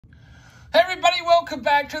Hey everybody, welcome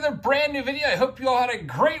back to the brand new video. I hope you all had a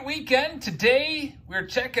great weekend. Today, we're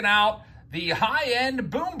checking out the high-end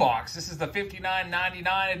Boombox. This is the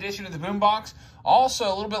 $59.99 edition of the Boombox. Also,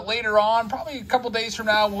 a little bit later on, probably a couple days from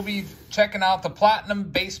now, we'll be checking out the Platinum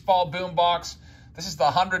Baseball Boombox. This is the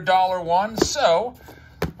 $100 one. So,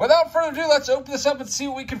 without further ado, let's open this up and see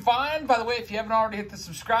what we can find. By the way, if you haven't already hit the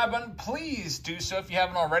subscribe button, please do so. If you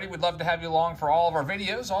haven't already, we'd love to have you along for all of our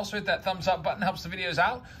videos. Also, hit that thumbs up button, helps the videos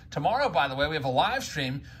out. Tomorrow, by the way, we have a live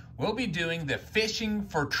stream. We'll be doing the Fishing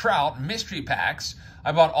for Trout mystery packs.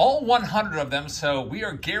 I bought all 100 of them, so we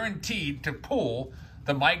are guaranteed to pull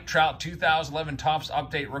the Mike Trout 2011 Topps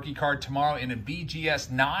Update rookie card tomorrow in a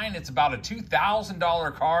BGS 9. It's about a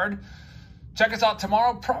 $2,000 card. Check us out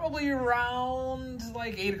tomorrow, probably around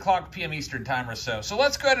like 8 o'clock p.m. Eastern time or so. So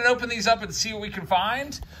let's go ahead and open these up and see what we can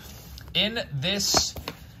find in this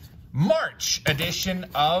March edition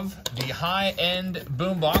of the high-end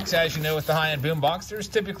Boombox. As you know, with the high-end Boombox, there's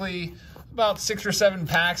typically about 6 or 7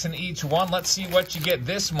 packs in each one. Let's see what you get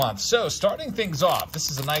this month. So starting things off, this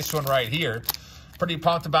is a nice one right here. Pretty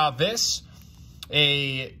pumped about this.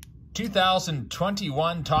 A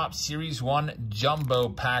 2021 Topps Series 1 Jumbo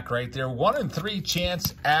pack right there. 1 in 3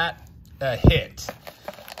 chance at a hit.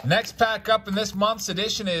 Next pack up in this month's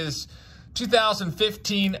edition is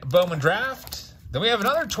 2015 Bowman Draft. Then we have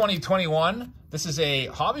another 2021. This is a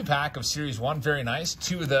hobby pack of Series 1. Very nice.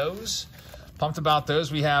 2 of those. Pumped about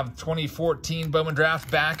those. We have 2014 Bowman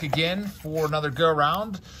Draft back again for another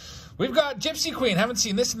go-around. We've got Gypsy Queen. Haven't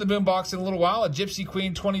seen this in the Boombox in a little while. A Gypsy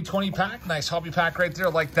Queen 2020 pack. Nice hobby pack right there.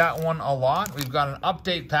 Like that one a lot. We've got an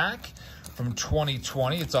update pack from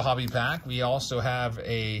 2020. It's a hobby pack. We also have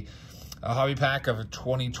a hobby pack of a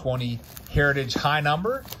 2020 Heritage High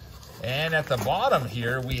Number. And at the bottom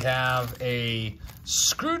here, we have a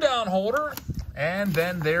screw down holder. And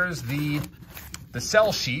then there's the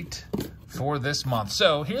sell sheet for this month.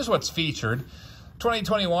 So here's what's featured.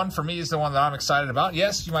 2021 for me is the one that I'm excited about.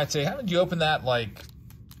 Yes, you might say, haven't you opened that like,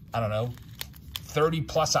 I don't know, 30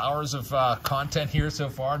 plus hours of content here so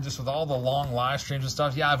far, just with all the long live streams and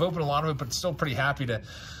stuff? Yeah, I've opened a lot of it, but still pretty happy to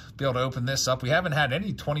be able to open this up. We haven't had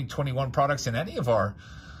any 2021 products in any of our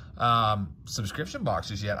subscription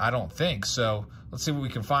boxes yet, I don't think. So let's see what we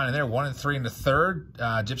can find in there. 1 in 3 in the third.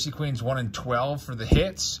 Gypsy Queen's 1 in 12 for the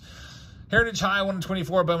hits. Heritage High, 1 in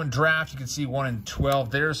 24, Bowman Draft, you can see 1 in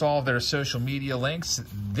 12. There's all their social media links.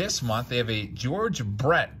 This month, they have a George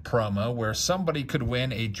Brett promo where somebody could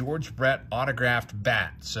win a George Brett autographed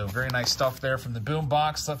bat. So very nice stuff there from the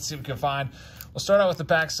Boombox. Let's see what we can find. We'll start out with the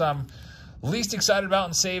packs I'm least excited about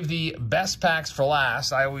and save the best packs for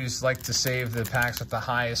last. I always like to save the packs with the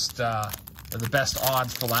highest, or the best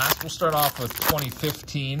odds for last. We'll start off with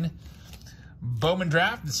 2015 Bowman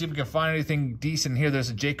Draft and see if we can find anything decent here.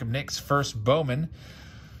 There's a Jacob Nicks first Bowman.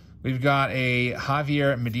 We've got a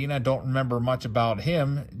Javier Medina. Don't remember much about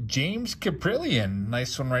him. James Caprillion.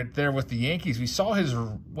 Nice one right there with the Yankees. We saw his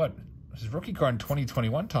rookie card in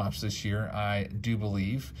 2021 Topps this year, I do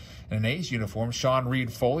believe, in an A's uniform. Sean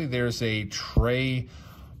Reed Foley. There's a Trey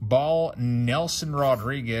Ball, Nelson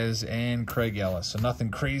Rodriguez, and Craig Ellis. So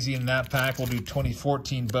nothing crazy in that pack. We'll do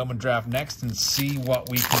 2014 Bowman Draft next and see what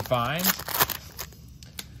we can find.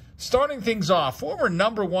 Starting things off, former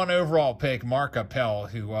 #1 overall pick, Mark Appel,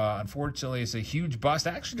 who unfortunately is a huge bust.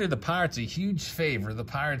 Actually did the Pirates a huge favor. The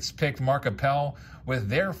Pirates picked Mark Appel with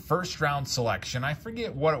their first-round selection. I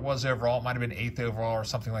forget what it was overall. It might have been 8th overall or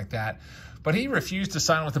something like that. But he refused to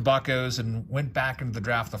sign with the Buccos and went back into the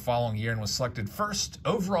draft the following year and was selected first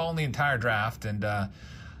overall in the entire draft. And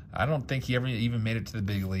I don't think he ever even made it to the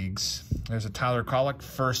big leagues. There's a Tyler Collick,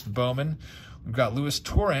 first Bowman. We've got Luis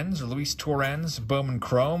Torrens, Bowman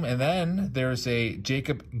Chrome. And then there's a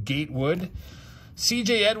Jacob Gatewood.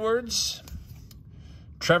 C.J. Edwards.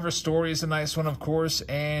 Trevor Story is a nice one, of course.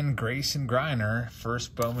 And Grayson Greiner.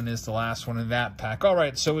 First Bowman is the last one in that pack. All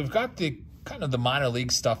right, so we've got the kind of the minor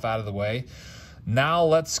league stuff out of the way. Now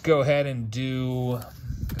let's go ahead and do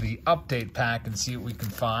the update pack and see what we can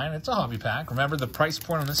find. It's a hobby pack. Remember, the price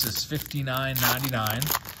point on this is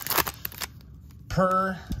 $59.99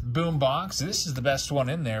 per Boombox. This is the best one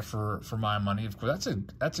in there for my money. Of course,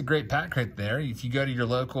 that's a great pack right there. If you go to your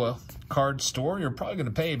local card store, you're probably going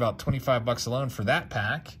to pay about 25 bucks alone for that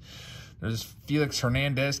pack. There's Felix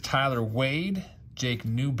Hernandez, Tyler Wade, Jake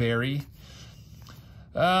Newberry,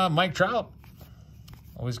 Mike Trout.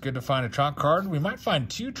 Always good to find a Trout card. We might find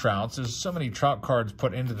 2 Trouts. There's so many Trout cards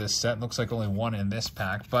put into this set. Looks like only 1 in this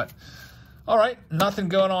pack, but all right, nothing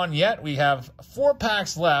going on yet. We have 4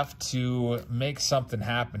 packs left to make something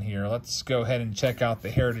happen here. Let's go ahead and check out the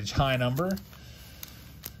Heritage High Number.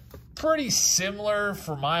 pretty similar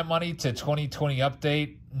for my money to 2020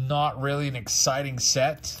 update. Not really an exciting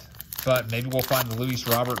set, but maybe we'll find the Luis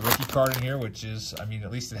Robert rookie card in here, which is, I mean,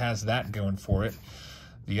 at least it has that going for it.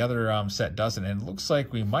 The other set doesn't, and it looks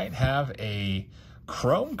like we might have a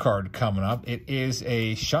Chrome card coming up. It is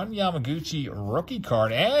a Shun Yamaguchi rookie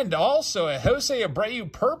card and also a Jose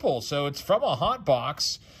Abreu purple, so it's from a hot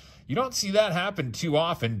box. You don't see that happen too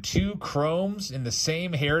often. 2 Chromes in the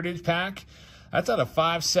same Heritage pack. That's out of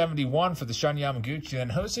 571 for the Shun Yamaguchi.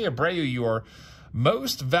 And Jose Abreu, your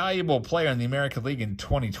most valuable player in the American League in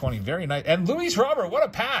 2020. Very nice. And Luis Robert, what a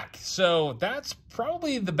pack. So that's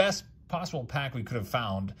probably the best possible pack we could have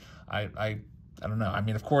found. I don't know. I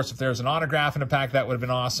mean, of course, if there's an autograph in a pack, that would have been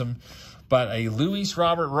awesome. But a Luis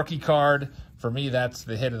Robert rookie card, for me, that's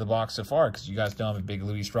the hit of the box so far, because you guys know I'm a big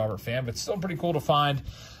Luis Robert fan. But still pretty cool to find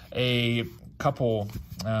a couple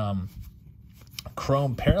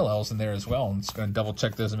Chrome parallels in there as well. I'm just going to double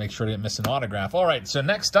check those and make sure I didn't miss an autograph. All right, so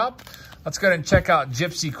next up, let's go ahead and check out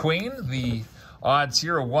Gypsy Queen. The odds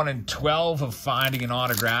here are 1 in 12 of finding an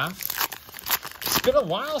autograph. It's been a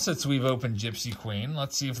while since we've opened Gypsy Queen.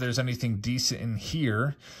 Let's see if there's anything decent in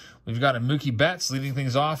here. We've got a Mookie Betts leading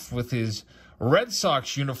things off with his Red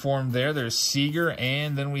Sox uniform there. There's Seager,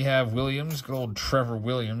 and then we have Williams, good old Trevor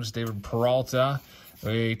Williams, David Peralta,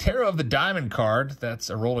 a Tarot of the Diamond card. That's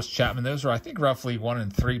Aroldis Chapman. Those are, I think, roughly 1 in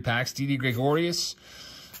 3 packs. Didi Gregorius,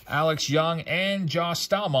 Alex Young, and Josh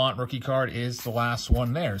Stalmont. Rookie card is the last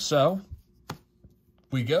one there. So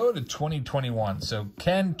we go to 2021. So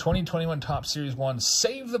can 2021 Top Series 1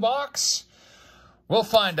 save the box? We'll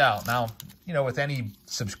find out. Now, you know, with any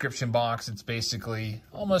subscription box, it's basically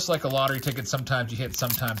almost like a lottery ticket. Sometimes you hit,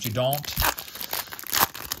 sometimes you don't.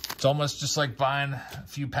 It's almost just like buying a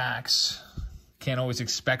few packs. Can't always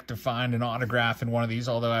expect to find an autograph in one of these,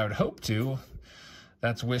 although I would hope to.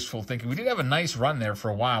 That's wishful thinking. We did have a nice run there for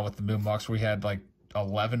a while with the Boombox. We had like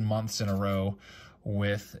 11 months in a row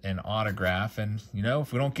with an autograph. And, you know,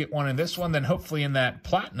 if we don't get one in this one, then hopefully in that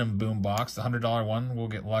Platinum Boombox, the $100 one, we'll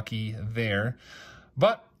get lucky there.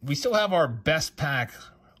 But we still have our best pack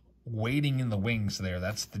waiting in the wings there.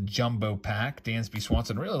 That's the Jumbo pack. Dansby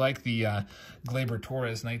Swanson. Really like the Gleyber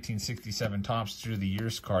Torres 1967 Topps Through the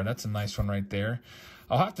Years card. That's a nice one right there.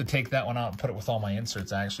 I'll have to take that one out and put it with all my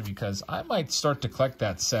inserts, actually, because I might start to collect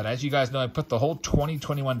that set. As you guys know, I put the whole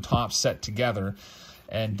 2021 Topps set together,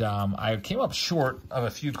 and I came up short of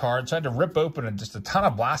a few cards. So I had to rip open just a ton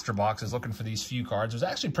of blaster boxes looking for these few cards. It was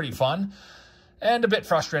actually pretty fun and a bit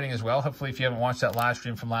frustrating as well. Hopefully, if you haven't watched that live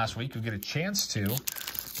stream from last week, you'll get a chance to.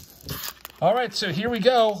 All right, so here we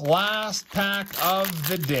go. Last pack of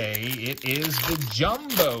the day. It is the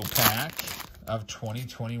Jumbo pack of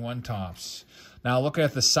 2021 Topps. Now, looking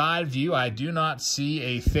at the side view, I do not see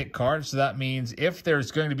a thick card, so that means if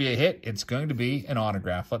there's going to be a hit, it's going to be an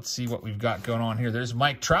autograph. Let's see what we've got going on here. There's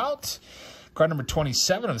Mike Trout, card number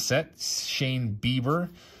 27 of the set, Shane Bieber,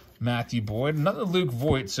 Matthew Boyd, another Luke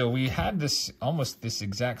Voigt. So we had this almost this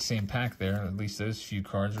exact same pack there, at least those few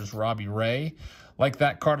cards. There's Robbie Ray. Like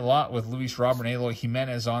that card a lot with Luis Robert and Eloy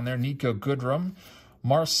Jimenez on there. Nico Goodrum,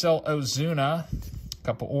 Marcel Ozuna, a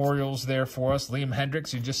couple Orioles there for us. Liam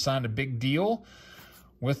Hendricks, who just signed a big deal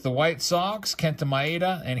with the White Sox. Kenta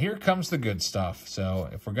Maeda, and here comes the good stuff. So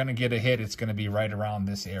if we're going to get a hit, it's going to be right around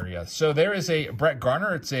this area. So there is a Brett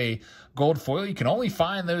Garner. It's a gold foil. You can only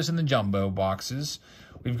find those in the Jumbo boxes.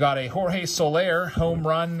 We've got a Jorge Soler home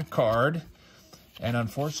run card. And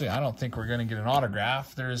unfortunately, I don't think we're going to get an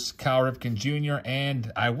autograph. There's Cal Ripken Jr.,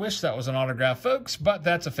 and I wish that was an autograph, folks, but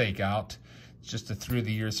that's a fake out. It's just a Through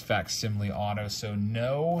the Years facsimile auto, so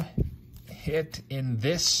no hit in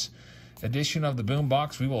this edition of the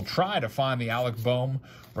Boombox. We will try to find the Alec Boehm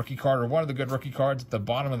rookie card, or one of the good rookie cards at the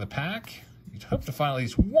bottom of the pack. You'd hope to find at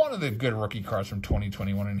least one of the good rookie cards from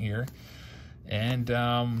 2021 in here. And,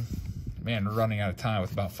 man, we're running out of time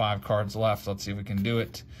with about 5 cards left. Let's see if we can do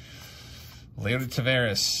it. Leody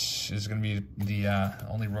Taveras is going to be the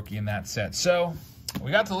only rookie in that set. So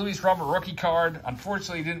we got the Luis Robert rookie card.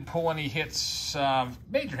 Unfortunately, didn't pull any hits,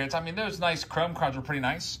 major hits. I mean, those nice Chrome cards were pretty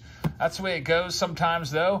nice. That's the way it goes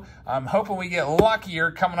sometimes, though. I'm hoping we get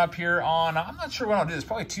luckier coming up here on, I'm not sure when I'll do this,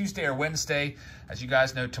 probably Tuesday or Wednesday. As you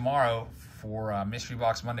guys know, tomorrow for Mystery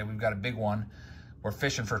Box Monday, we've got a big one. We're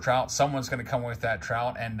fishing for trout. Someone's going to come with that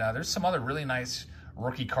trout. And there's some other really nice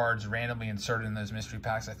rookie cards randomly inserted in those mystery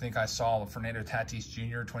packs. I think I saw Fernando Tatis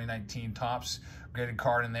Jr. 2019 Topps graded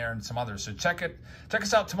card in there and some others. So check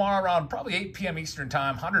us out tomorrow around probably 8 p.m. Eastern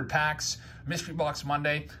time. 100 packs, Mystery Box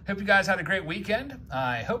Monday. Hope you guys had a great weekend.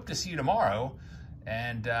 I hope to see you tomorrow,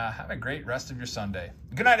 and have a great rest of your Sunday.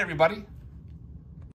 Good night, everybody.